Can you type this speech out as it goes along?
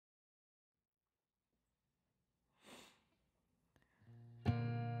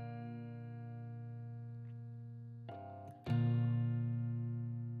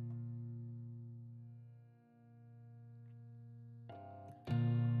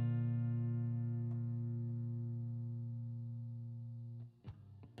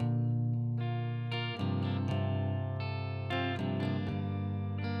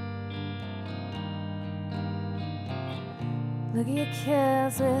Look at your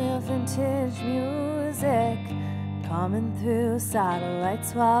kids with your vintage music, coming through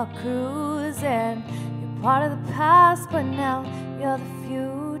satellites while cruising. You're part of the past, but now you're the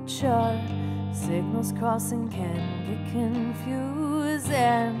future. Signals crossing can get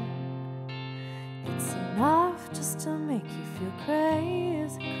confusing. It's enough just to make you feel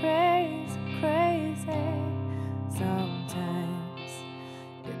crazy, crazy, crazy. Sometimes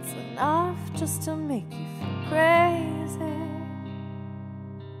it's enough just to make you feel crazy.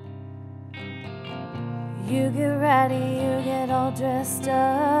 You get ready, you get all dressed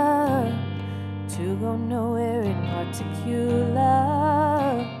up to go nowhere in particular.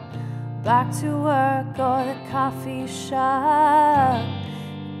 Back to work or the coffee shop,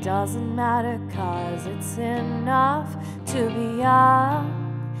 doesn't matter, 'cause it's enough to be young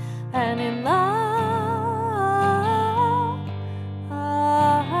and in love.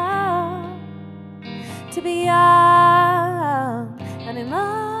 To be young and in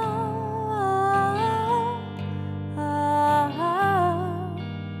love.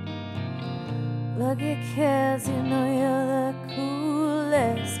 Look at kids, you know you're the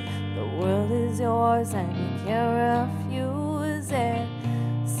coolest. The world is yours and you can't refuse it.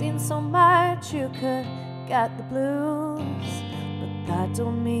 Seen so much you could get the blues, but that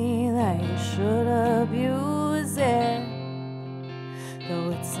don't mean that you should abuse it.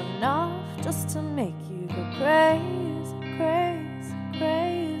 Though it's enough just to make you go crazy, crazy,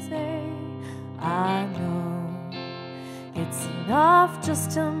 crazy. I know it's enough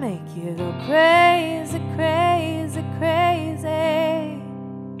just to make you go crazy, crazy, crazy.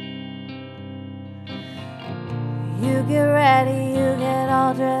 You get ready, you get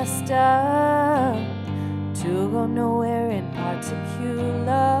all dressed up to go nowhere in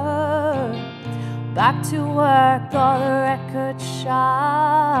particular. Back to work or the record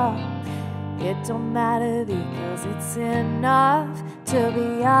shop, it don't matter because it's enough to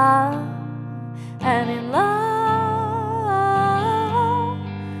be young and in love.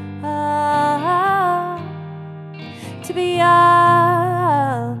 To be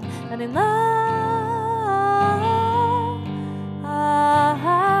young and in love.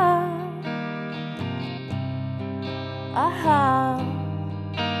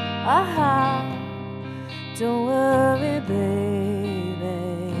 Don't worry, baby.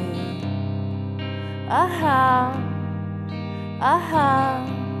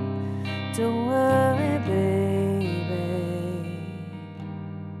 Don't worry, baby.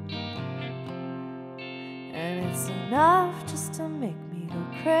 And it's enough just to make me go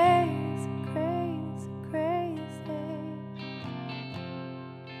crazy, crazy, crazy.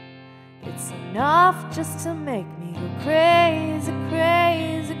 It's enough just to make me go crazy,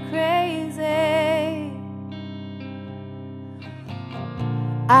 crazy, crazy.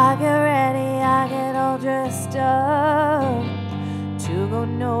 I get ready, I get all dressed up to go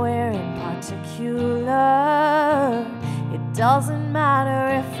nowhere in particular. It doesn't matter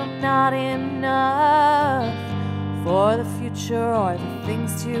if I'm not enough for the future or the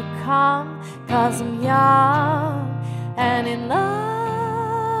things to come, 'cause I'm young and in love.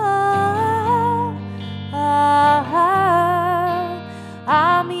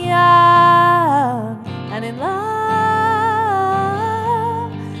 I'm young and in love.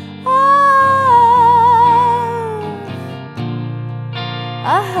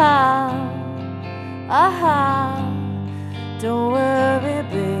 Don't worry,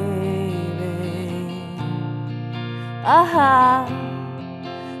 baby.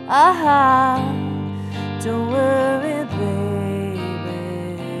 Don't worry, baby.